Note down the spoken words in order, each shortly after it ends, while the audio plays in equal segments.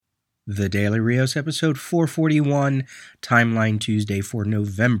The Daily Rios, episode 441, Timeline Tuesday for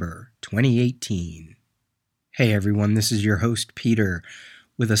November 2018. Hey everyone, this is your host Peter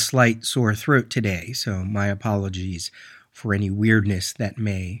with a slight sore throat today, so my apologies for any weirdness that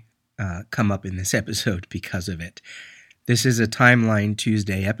may come up in this episode because of it. This is a Timeline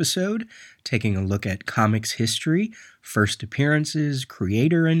Tuesday episode, taking a look at comics history, first appearances,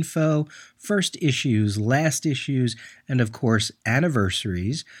 creator info, first issues, last issues, and of course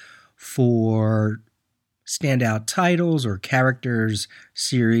anniversaries for standout titles or characters,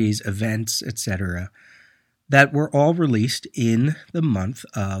 series, events, etc. that were all released in the month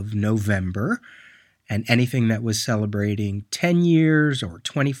of November, and anything that was celebrating 10 years or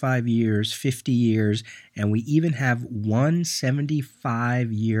 25 years, 50 years, and we even have one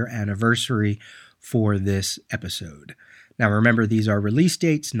 75-year anniversary for this episode. Now remember, these are release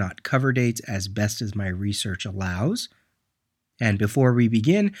dates, not cover dates, as best as my research allows. And before we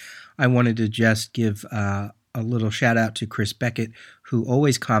begin, I wanted to just give a little shout out to Chris Beckett, who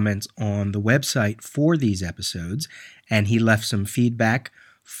always comments on the website for these episodes, and he left some feedback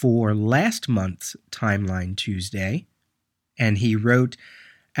for last month's Timeline Tuesday. And he wrote,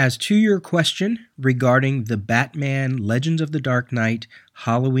 "As to your question regarding the Batman Legends of the Dark Knight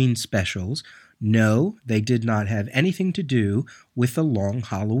Halloween specials, no, they did not have anything to do with the long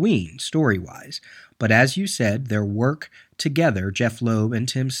Halloween, story-wise. But as you said, their work together, Jeff Loeb and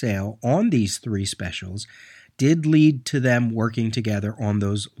Tim Sale, on these three specials did lead to them working together on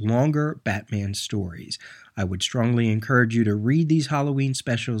those longer Batman stories. I would strongly encourage you to read these Halloween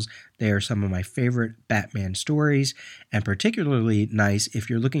specials. They are some of my favorite Batman stories, and particularly nice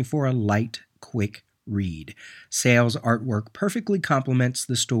if you're looking for a light, quick read. Sale's artwork perfectly complements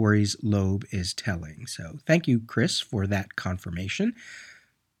the stories Loeb is telling." So thank you, Chris, for that confirmation.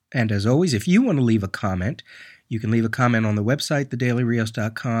 And as always, if you want to leave a comment, you can leave a comment on the website,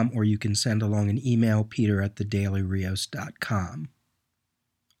 thedailyrios.com, or you can send along an email, peter@thedailyrios.com.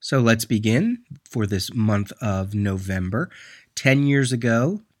 So let's begin for this month of November. 10 years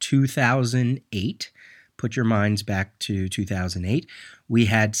ago, 2008, put your minds back to 2008, we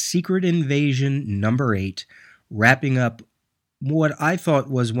had Secret Invasion number 8, wrapping up what I thought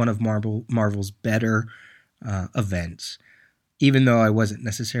was one of Marvel's better events. Even though I wasn't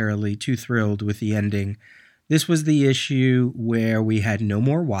necessarily too thrilled with the ending, this was the issue where we had no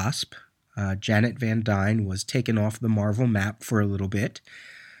more Wasp. Janet Van Dyne was taken off the Marvel map for a little bit.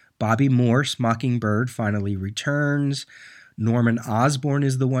 Bobby Morse, Mockingbird, finally returns. Norman Osborn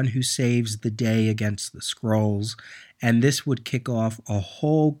is the one who saves the day against the Skrulls. And this would kick off a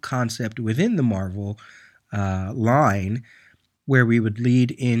whole concept within the Marvel line where we would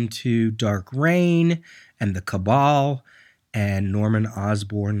lead into Dark Reign and the Cabal, and Norman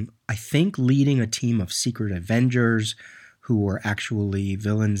Osborn, I think, leading a team of secret Avengers who were actually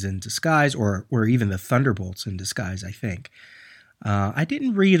villains in disguise, or even the Thunderbolts in disguise, I think. I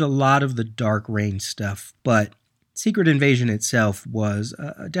didn't read a lot of the Dark Reign stuff, but Secret Invasion itself was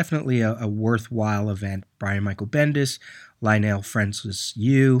definitely a worthwhile event. Brian Michael Bendis, Lionel Francis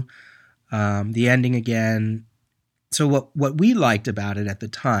Yu, the ending again. So what we liked about it at the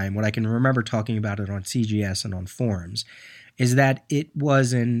time, what I can remember talking about it on CGS and on forums, is that it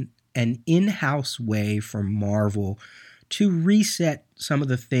was an in-house way for Marvel to reset some of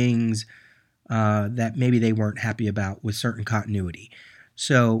the things that maybe they weren't happy about with certain continuity.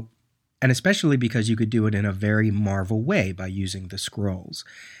 So, and especially because you could do it in a very Marvel way by using the Skrulls.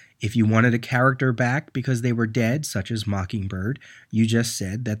 If you wanted a character back because they were dead, such as Mockingbird, you just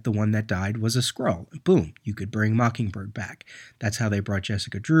said that the one that died was a Skrull. Boom, you could bring Mockingbird back. That's how they brought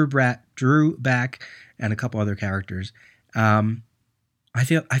Jessica Drew back and a couple other characters. I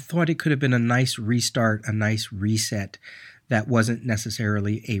thought it could have been a nice restart, a nice reset that wasn't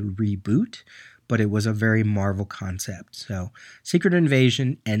necessarily a reboot, but it was a very Marvel concept. So Secret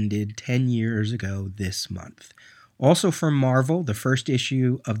Invasion ended 10 years ago this month. Also from Marvel, the first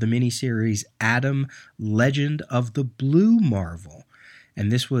issue of the miniseries Adam, Legend of the Blue Marvel. And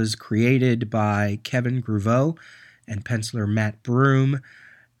this was created by Kevin Grevioux and penciler Matt Broom.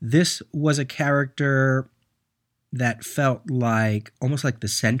 This was a character that felt like almost like the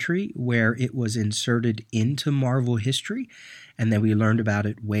Sentry, where it was inserted into Marvel history, and then we learned about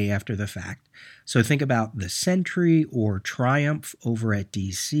it way after the fact. So think about the Sentry or Triumph over at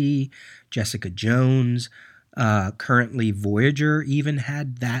DC, Jessica Jones, currently Voyager even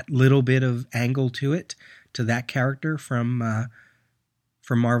had that little bit of angle to it, to that character from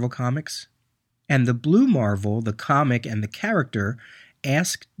Marvel Comics. And the Blue Marvel, the comic and the character,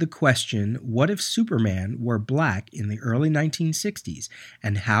 asked the question, what if Superman were black in the early 1960s,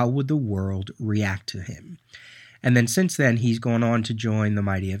 and how would the world react to him? And then since then, he's gone on to join the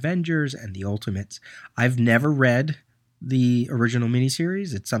Mighty Avengers and the Ultimates. I've never read the original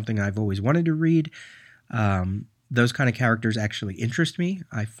miniseries. It's something I've always wanted to read. Those kind of characters actually interest me.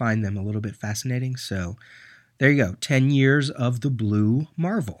 I find them a little bit fascinating. So there you go, 10 years of the Blue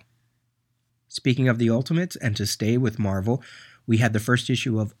Marvel. Speaking of the Ultimates, and to stay with Marvel, we had the first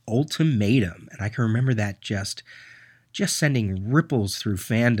issue of Ultimatum, and I can remember that just sending ripples through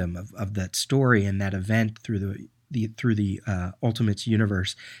fandom of that story and that event through the Ultimates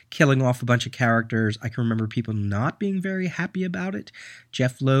universe, killing off a bunch of characters. I can remember people not being very happy about it.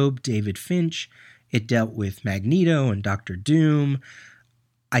 Jeff Loeb, David Finch. It dealt with Magneto and Doctor Doom.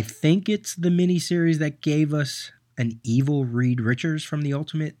 I think it's the miniseries that gave us an evil Reed Richards from the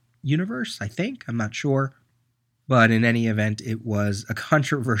Ultimate Universe, I think. I'm not sure. But in any event, it was a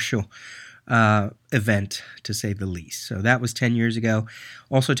controversial event, to say the least. So that was 10 years ago.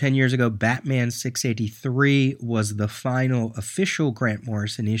 Also 10 years ago, Batman 683 was the final official Grant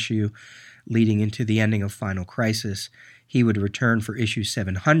Morrison issue leading into the ending of Final Crisis. He would return for issue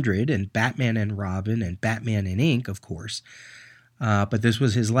 700 and Batman and Robin and Batman in Ink, of course. But this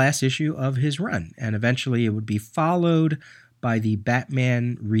was his last issue of his run, and eventually it would be followed by the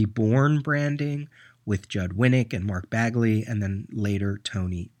Batman Reborn branding with Judd Winnick and Mark Bagley, and then later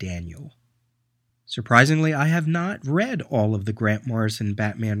Tony Daniel. Surprisingly, I have not read all of the Grant Morrison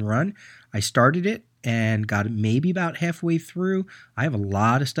Batman run. I started it and got maybe about halfway through. I have a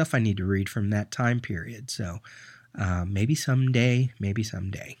lot of stuff I need to read from that time period, so maybe someday.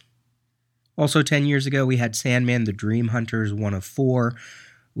 Also 10 years ago, we had Sandman, the Dream Hunters 1 of 4.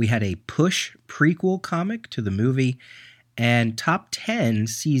 We had a Push prequel comic to the movie, and Top 10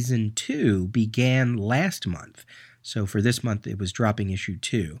 Season 2 began last month. So for this month, it was dropping issue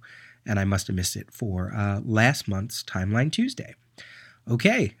 2. And I must have missed it for last month's Timeline Tuesday.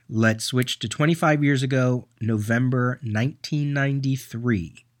 Okay, let's switch to 25 years ago, November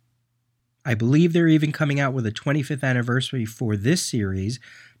 1993. I believe they're even coming out with a 25th anniversary for this series.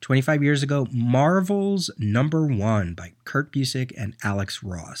 25 years ago, Marvel's Number 1 by Kurt Busiek and Alex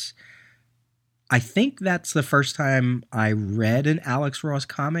Ross. I think that's the first time I read an Alex Ross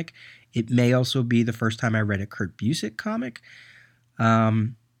comic. It may also be the first time I read a Kurt Busiek comic.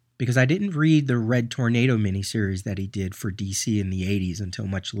 Because I didn't read the Red Tornado miniseries that he did for DC in the 80s until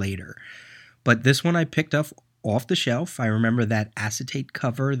much later. But this one I picked up off the shelf. I remember that acetate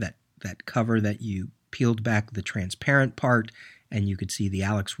cover, that cover that you peeled back the transparent part and you could see the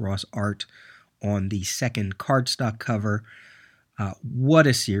Alex Ross art on the second cardstock cover. What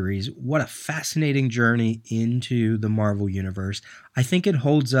a series. What a fascinating journey into the Marvel Universe. I think it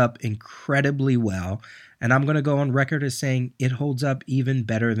holds up incredibly well. And I'm going to go on record as saying it holds up even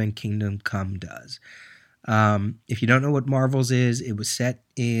better than Kingdom Come does. If you don't know what Marvel's is, it was set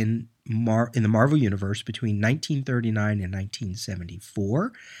in the Marvel Universe between 1939 and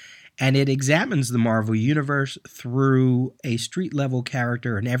 1974. And it examines the Marvel Universe through a street-level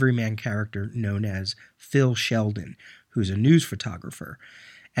character, an everyman character known as Phil Sheldon, who's a news photographer.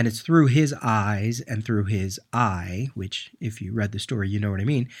 And it's through his eyes and through his eye, which if you read the story, you know what I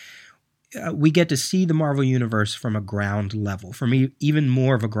mean, we get to see the Marvel Universe from a ground level, from even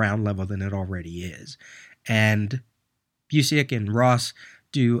more of a ground level than it already is. And Busiek and Ross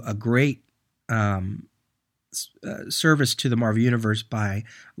do a great service to the Marvel Universe by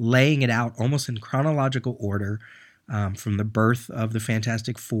laying it out almost in chronological order, from the birth of the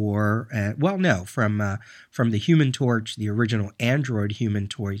Fantastic Four. From the Human Torch, the original android Human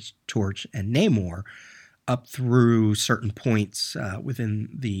Torch, and Namor, up through certain points within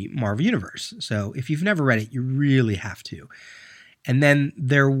the Marvel Universe. So if you've never read it, you really have to. And then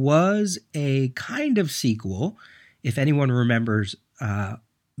there was a kind of sequel, if anyone remembers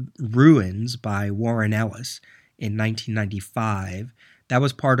Ruins by Warren Ellis in 1995. That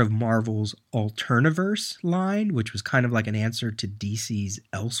was part of Marvel's Alterniverse line, which was kind of like an answer to DC's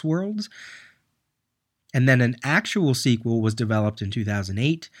Elseworlds. And then an actual sequel was developed in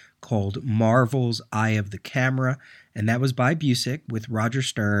 2008 called Marvel's Eye of the Camera, and that was by Busiek with Roger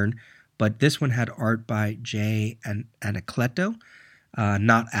Stern, but this one had art by Jay Anacleto,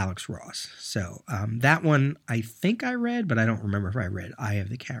 not Alex Ross. So that one I think I read, but I don't remember if I read Eye of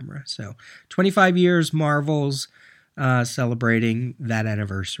the Camera. So 25 years Marvel's celebrating that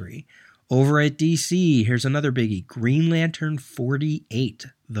anniversary. Over at DC, here's another biggie, Green Lantern 48,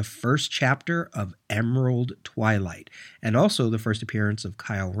 the first chapter of Emerald Twilight, and also the first appearance of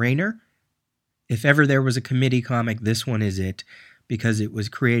Kyle Rayner. If ever there was a committee comic, this one is it, because it was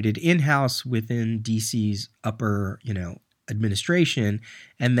created in-house within DC's upper, administration,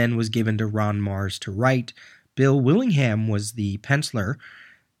 and then was given to Ron Mars to write. Bill Willingham was the penciler,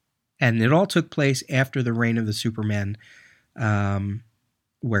 And it all took place after the reign of the Superman,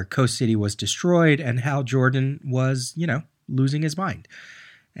 where Coast City was destroyed and Hal Jordan was, losing his mind.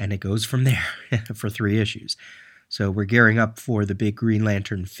 And it goes from there for 3 issues. So we're gearing up for the big Green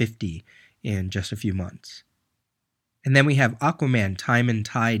Lantern 50 in just a few months. And then we have Aquaman Time and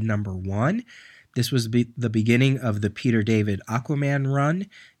Tide #1. This was the beginning of the Peter David Aquaman run.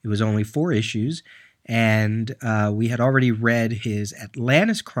 It was only 4 issues. And we had already read his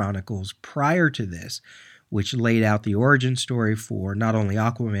Atlantis Chronicles prior to this, which laid out the origin story for not only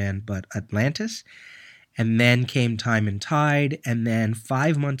Aquaman, but Atlantis. And then came Time and Tide, and then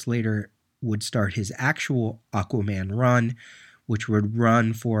 5 months later would start his actual Aquaman run, which would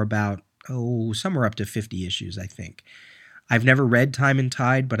run for about, somewhere up to 50 issues, I think. I've never read Time and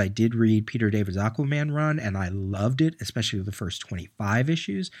Tide, but I did read Peter David's Aquaman run, and I loved it, especially the first 25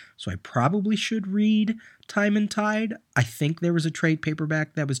 issues, so I probably should read Time and Tide. I think there was a trade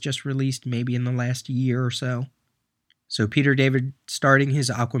paperback that was just released maybe in the last year or so. So Peter David starting his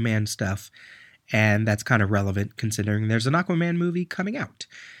Aquaman stuff, and that's kind of relevant considering there's an Aquaman movie coming out.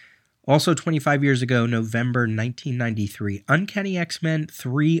 Also 25 years ago, November 1993, Uncanny X-Men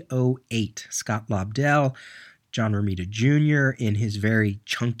 308, Scott Lobdell, John Romita Jr. in his very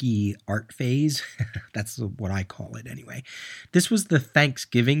chunky art phase. That's what I call it anyway. This was the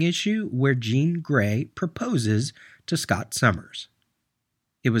Thanksgiving issue where Jean Grey proposes to Scott Summers.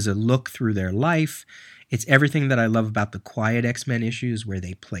 It was a look through their life. It's everything that I love about the Quiet X-Men issues where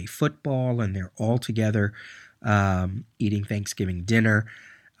they play football and they're all together eating Thanksgiving dinner.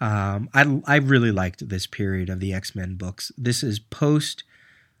 I really liked this period of the X-Men books. This is post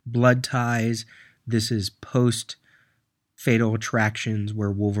Blood Ties. This is post Fatal Attractions where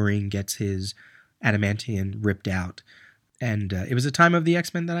Wolverine gets his adamantium ripped out. And it was a time of the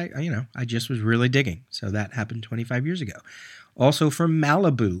X-Men that I just was really digging. So that happened 25 years ago. Also from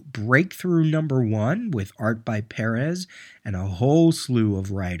Malibu, Breakthrough #1 with art by Perez and a whole slew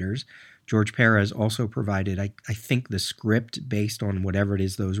of writers. George Perez also provided, I think, the script based on whatever it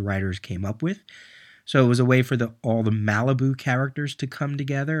is those writers came up with. So it was a way for all the Malibu characters to come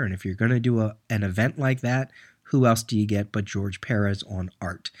together. And if you're going to do an event like that, who else do you get but George Perez on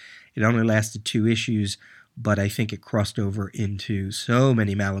art? It only lasted 2 issues, but I think it crossed over into so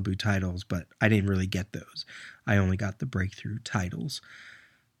many Malibu titles, but I didn't really get those. I only got the breakthrough titles.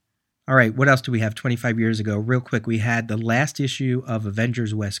 All right, what else do we have 25 years ago? Real quick, we had the last issue of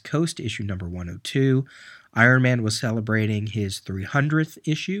Avengers West Coast, issue number 102. Iron Man was celebrating his 300th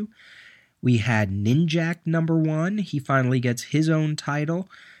issue. We had Ninjak #1. He finally gets his own title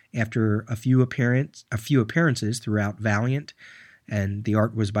after a few appearances throughout Valiant. And the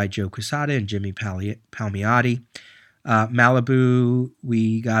art was by Joe Quesada and Jimmy Palmiotti. Malibu,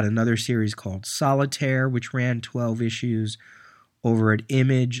 we got another series called Solitaire, which ran 12 issues. Over at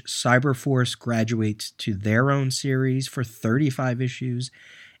Image, Cyberforce graduates to their own series for 35 issues.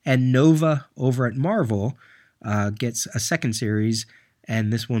 And Nova, over at Marvel, gets a second series,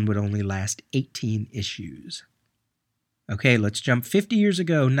 and this one would only last 18 issues. Okay, let's jump 50 years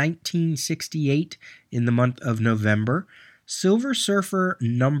ago, 1968, in the month of November. Silver Surfer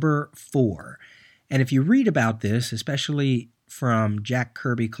 #4. And if you read about this, especially from Jack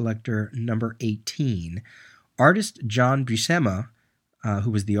Kirby Collector number 18, artist John Buscema,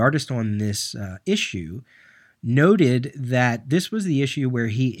 who was the artist on this issue, noted that this was the issue where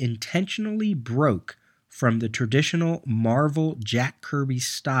he intentionally broke from the traditional Marvel Jack Kirby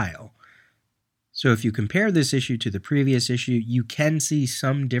style. So if you compare this issue to the previous issue, you can see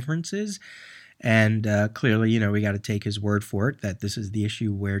some differences. And clearly, we got to take his word for it that this is the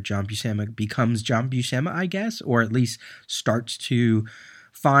issue where John Buscema becomes John Buscema, I guess, or at least starts to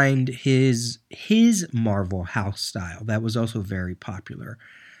find his Marvel house style. That was also very popular.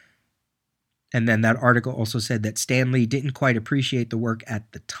 And then that article also said that Stan Lee didn't quite appreciate the work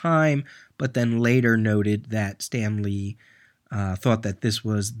at the time, but then later noted that Stan Lee thought that this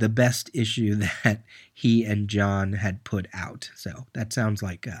was the best issue that he and John had put out. So that sounds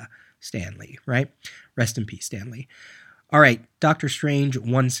like Stan Lee, right? Rest in peace, Stan Lee. All right, Doctor Strange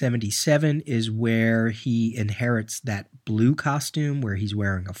 177 is where he inherits that blue costume where he's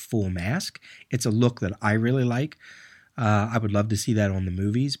wearing a full mask. It's a look that I really like. I would love to see that on the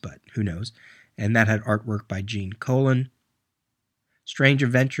movies, but who knows. And that had artwork by Gene Colan. Strange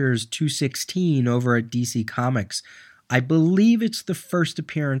Adventures 216 over at DC Comics. I believe it's the first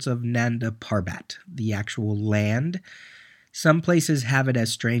appearance of Nanda Parbat, the actual land. Some places have it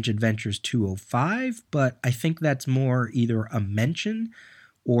as Strange Adventures 205, but I think that's more either a mention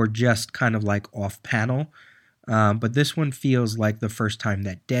or just kind of like off-panel. But this one feels like the first time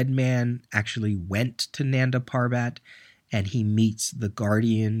that Deadman actually went to Nanda Parbat, and he meets the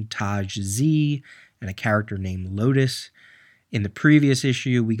Guardian Taj Z and a character named Lotus. In the previous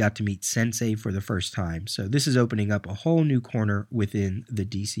issue, we got to meet Sensei for the first time, so this is opening up a whole new corner within the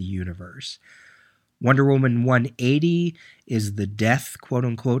DC universe. Wonder Woman 180 is the death,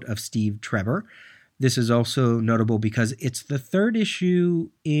 quote-unquote, of Steve Trevor. This is also notable because it's the third issue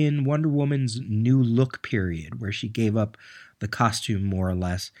in Wonder Woman's new look period, where she gave up the costume more or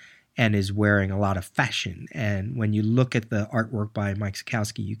less and is wearing a lot of fashion. And when you look at the artwork by Mike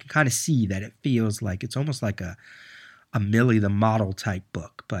Sekowsky, you can kind of see that it feels like it's almost like a Millie the Model type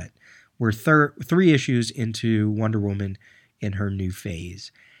book. But we're 3 issues into Wonder Woman in her new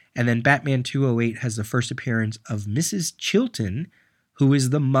phase. And then Batman 208 has the first appearance of Mrs. Chilton, who is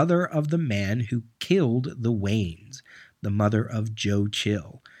the mother of the man who killed the Waynes, the mother of Joe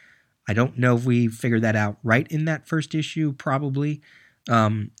Chill. I don't know if we figured that out right in that first issue, probably.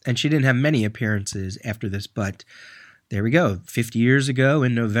 And she didn't have many appearances after this, but there we go. 50 years ago,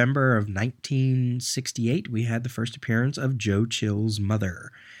 in November of 1968, we had the first appearance of Joe Chill's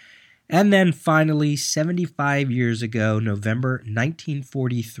mother. And then finally, 75 years ago, November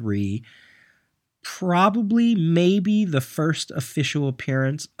 1943, probably maybe the first official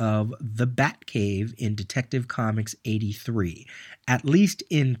appearance of the Batcave in Detective Comics 83, at least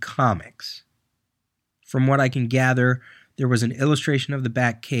in comics. From what I can gather, there was an illustration of the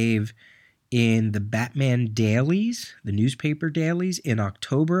Batcave in the Batman dailies, the newspaper dailies, in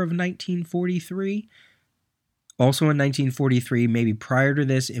October of 1943. Also in 1943, maybe prior to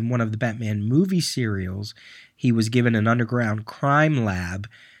this, in one of the Batman movie serials, he was given an underground crime lab,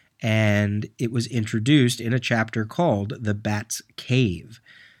 and it was introduced in a chapter called The Bat's Cave.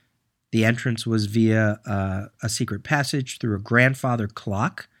 The entrance was via a secret passage through a grandfather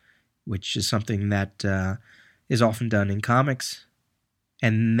clock, which is something that is often done in comics.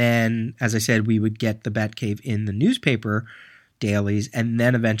 And then, as I said, we would get the Batcave in the newspaper dailies, and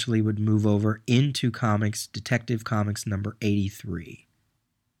then eventually would move over into comics, Detective Comics number 83.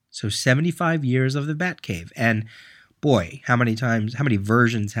 So 75 years of the Batcave. And boy, how many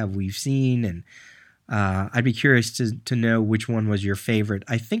versions have we seen? And I'd be curious to know which one was your favorite.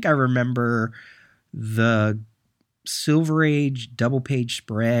 I think I remember the Silver Age double-page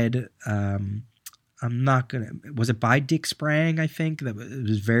spread. Was it by Dick Sprang, I think? It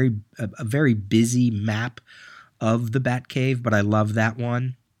was a very busy map of the Batcave, but I love that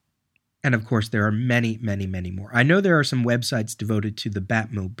one. And of course, there are many, many, many more. I know there are some websites devoted to the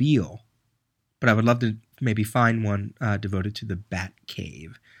Batmobile, but I would love to maybe find one devoted to the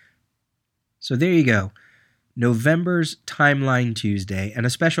Batcave. So there you go. November's Timeline Tuesday, and a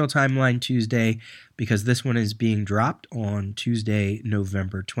special Timeline Tuesday because this one is being dropped on Tuesday,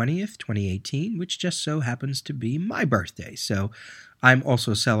 November 20th, 2018, which just so happens to be my birthday. So I'm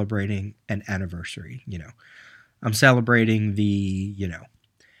also celebrating an anniversary, I'm celebrating the,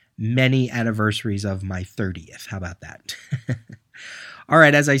 many anniversaries of my 30th. How about that? All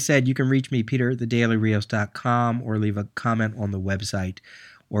right, as I said, you can reach me, peter@thedailyrios.com, or leave a comment on the website,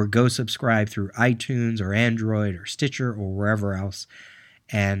 or go subscribe through iTunes or Android or Stitcher or wherever else.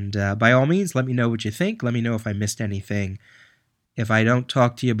 And by all means, let me know what you think. Let me know if I missed anything. If I don't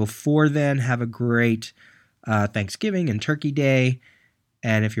talk to you before then, have a great Thanksgiving and Turkey Day.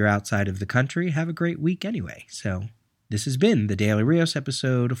 And if you're outside of the country, have a great week anyway. So this has been the Daily Rios,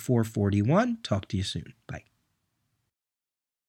 episode 441. Talk to you soon. Bye.